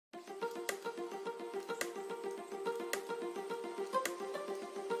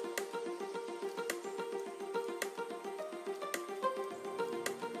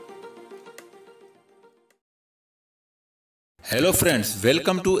Hello friends,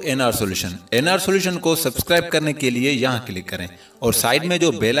 welcome to NR solution. NR solution को subscribe करने के लिए यहाँ क्लिक करें और साइड में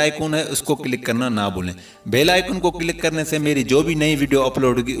जो बेल आइकन है उसको क्लिक करना ना भूलें। बेल आइकन को क्लिक करने से मेरी जो भी नई वीडियो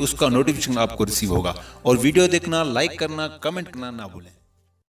अपलोड होगी उसका नोटिफिकेशन आपको रिसीव होगा। और वीडियो देखना, लाइक करना, कमेंट करना ना भूलें।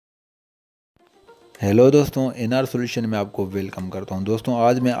 हेलो दोस्तों, एनआर सॉल्यूशन में आपको वेलकम करता हूँ। दोस्तों,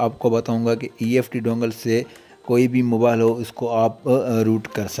 आज मैं आपको बताऊँगा कि EFT डोंगल से कोई भी मोबाइल हो उसको आप रूट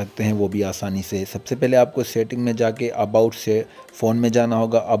कर सकते हैं, वो भी आसानी से। सबसे पहले आपको सेटिंग में जाके अबाउट से फ़ोन में जाना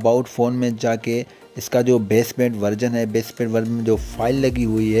होगा। अबाउट फ़ोन में जाके इसका जो बेसमेंट वर्जन है, बेसमेंट वर्जन में जो फ़ाइल लगी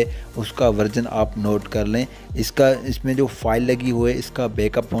हुई है उसका वर्जन आप नोट कर लें। इसमें जो फ़ाइल लगी हुई है इसका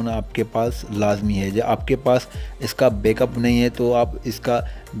बैकअप होना आपके पास लाजमी है। जब आपके पास इसका बैकअप नहीं है तो आप इसका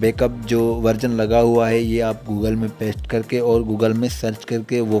बैकअप जो वर्जन लगा हुआ है ये आप गूगल में पेस्ट करके और गूगल में सर्च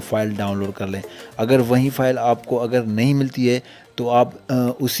करके वो फ़ाइल डाउनलोड कर लें। अगर वही फ़ाइल आपको अगर नहीं मिलती है तो आप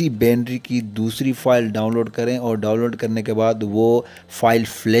उसी बाइनरी की दूसरी फ़ाइल डाउनलोड करें और डाउनलोड करने के बाद वो फ़ाइल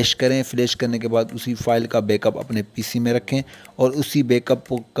फ्लैश करें। फ्लैश करने के बाद उसी फ़ाइल का बैकअप अपने पीसी में रखें और उसी बैकअप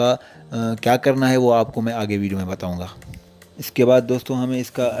का क्या करना है वो आपको मैं आगे वीडियो में बताऊंगा। इसके बाद दोस्तों हमें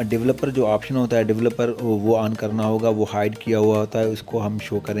इसका डेवलपर जो ऑप्शन होता है, डेवलपर वो ऑन करना होगा। वो हाइड किया हुआ होता है, उसको हम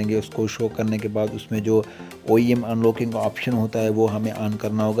शो करेंगे। उसको शो करने के बाद उसमें जो OEM अनलॉकिंग का ऑप्शन होता है वो हमें ऑन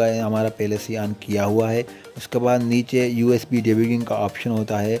करना होगा। ये हमारा पहले से ऑन किया हुआ है। उसके बाद नीचे USB डिबगिंग का ऑप्शन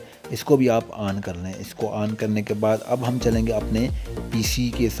होता है, इसको भी आप ऑन कर लें। इसको ऑन करने के बाद अब हम चलेंगे अपने PC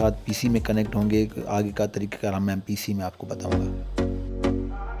के साथ। PC में कनेक्ट होंगे। आगे का तरीका मैं PC में आपको बताऊँगा।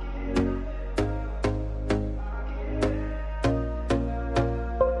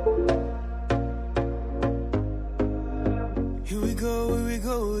 Here we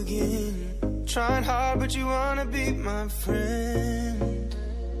go again. Trying hard, but you wanna be my friend.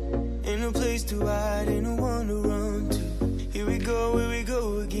 Ain't no place to hide, ain't no one to run to. Here we go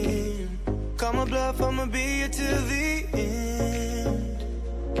again. Call my bluff, I'ma be here till the end.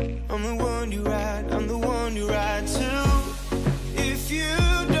 I'm the one you ride, I'm the one you ride to. If you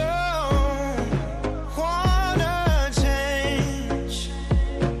don't wanna change,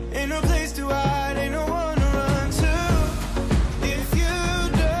 ain't no place to hide, ain't no one to run to. If you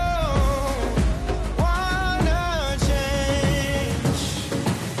don't wanna change,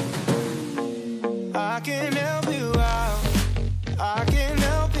 I can help you out, I can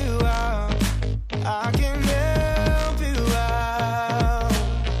help you out, I can help you out,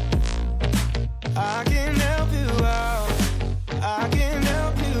 I can help you out, I can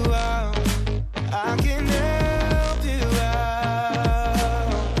help you out, I can help you out.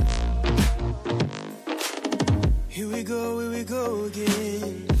 Here we go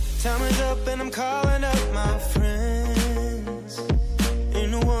again. Time is up and I'm calling up my friends.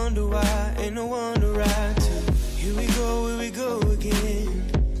 Ain't no wonder why, ain't no one to ride to. Here we go again.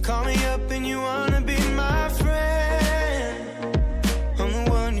 Call me up and you wanna be my friend. I'm the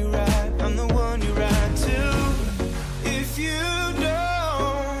one you ride, I'm the one you ride to. If you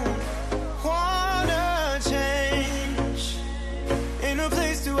don't wanna change, ain't no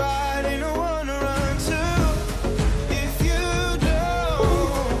place to hide, ain't no one to run to. If you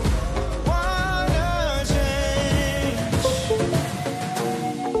don't wanna change,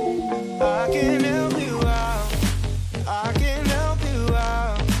 I can help you out, I can help you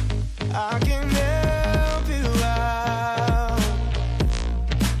out, I can help you out,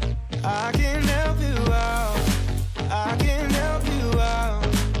 I can help you out, I can help you out, I can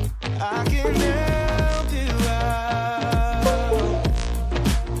help you out,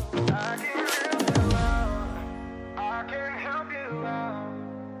 I can help you out, I can help you out,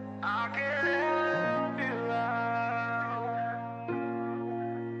 I can help you out.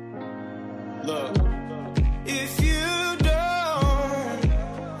 Look, if you don't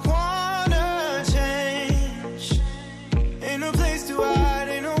wanna change, ain't no place to hide,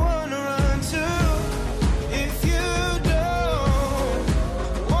 ain't no one to run to. If you don't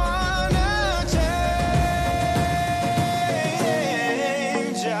wanna change,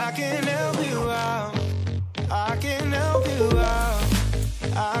 I can help you out, I can help you out,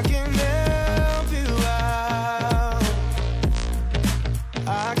 I can help you out,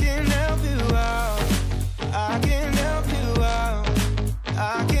 I can help you out, I can help you out,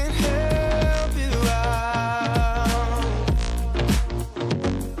 I can help you out.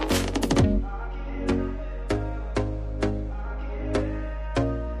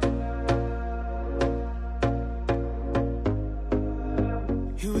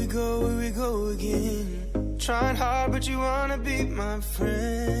 Here we go again. Trying hard, but you wanna be my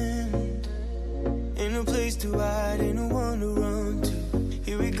friend. Ain't no place to hide, ain't no one to run to.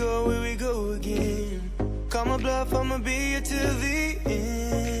 Here we go again. Call my bluff, I'ma be here till the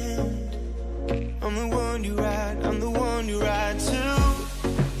end. I'm the one you ride, I'm the one you ride to.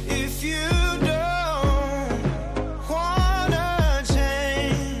 If you don't wanna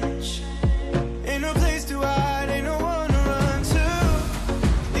change, ain't no place to hide, ain't no one to run to.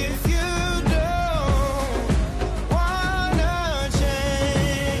 If you don't wanna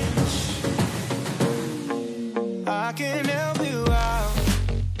change, I can help you out,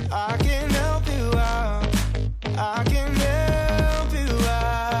 I can help you out, I can help you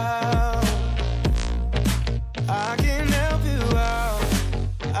out, I can help you out,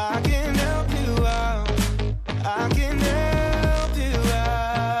 I can help you out, I can help you out.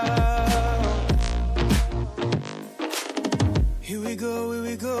 Here we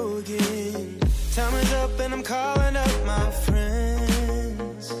go again. Time is up and I'm calling up my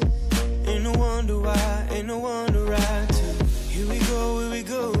friends. Ain't no wonder why, ain't no one to ride to. Here we go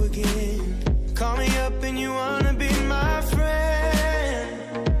again. Call me up and you wanna be my friend.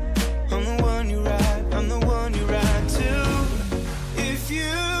 I'm the one you ride, I'm the one you ride to. If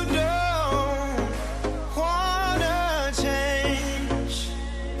you don't wanna change,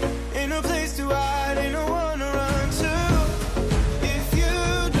 ain't no place to hide, ain't no one to run to. If you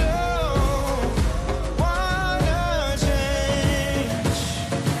don't wanna change,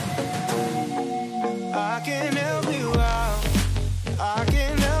 I can help you out, I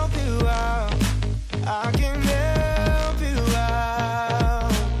can help you out, I can help you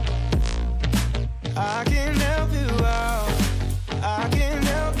out, I can help you out, I can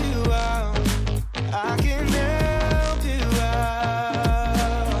help you out, I can help you out,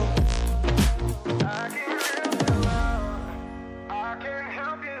 I can help you out, I can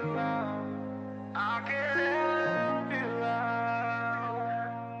help you out, I can help you out.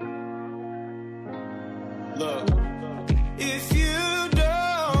 Look, if you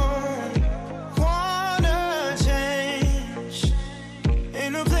don't wanna change,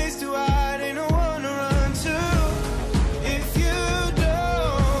 ain't no place to hide, ain't no one to run to. If you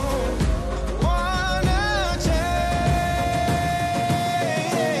don't wanna change,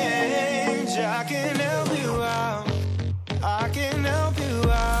 I can help you out, I can help you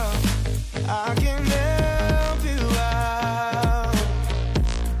out, I can help you out,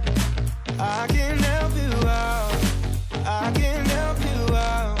 I can help you out, I can help you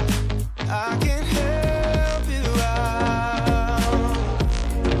out, I can help you out.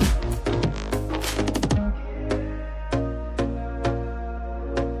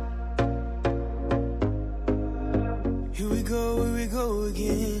 Here we go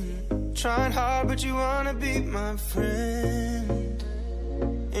again. Trying hard but you wanna be my friend.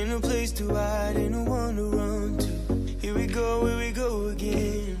 Ain't no place to hide, ain't no one to run to. Here we go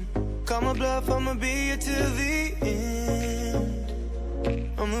again. Call my bluff, I'ma be here till the end.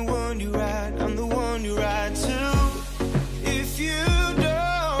 I'm the one you ride, I'm the one you ride to. If you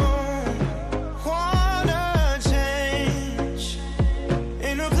don't wanna change,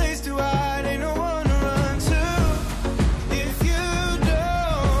 ain't no place to hide, ain't no one to run to. If you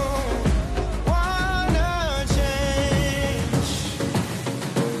don't wanna change,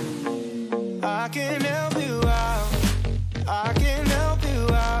 I can help you out, I can help you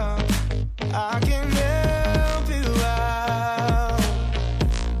out, I can help you out,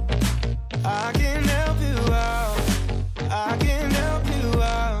 I can help you out, I can help you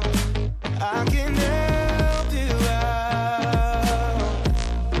out, I can help you out.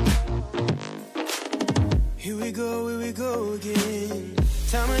 Here we go again.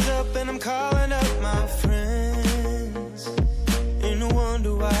 Time is up and I'm calling up my friends. Ain't no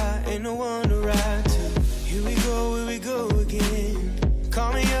wonder why, ain't no one to ride to. Here we go again.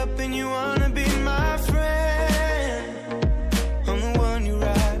 Call me up and you wanna be my friend. I'm the one you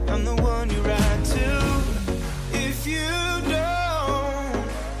ride, I'm the one you ride to. If you don't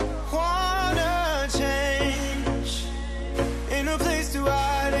wanna change, ain't no place to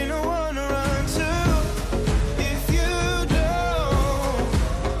hide, ain't no one to run to. If you don't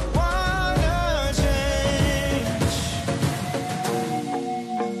wanna change,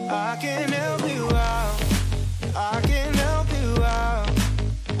 I can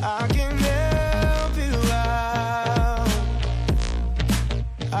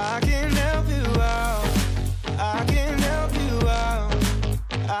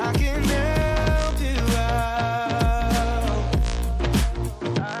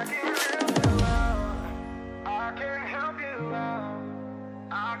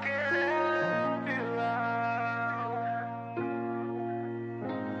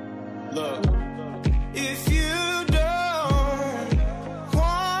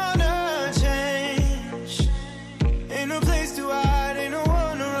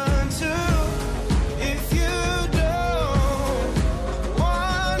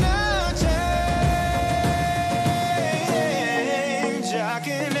I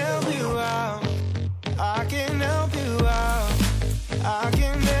can help you out. I can help you out. I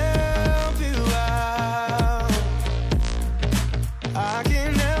can help you out. I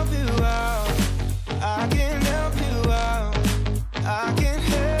can help you out. I can help you out. I can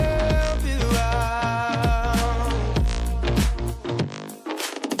help you out.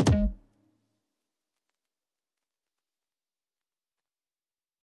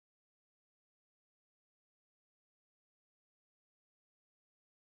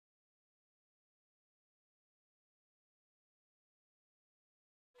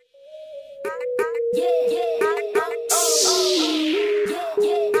 Yeah, yeah.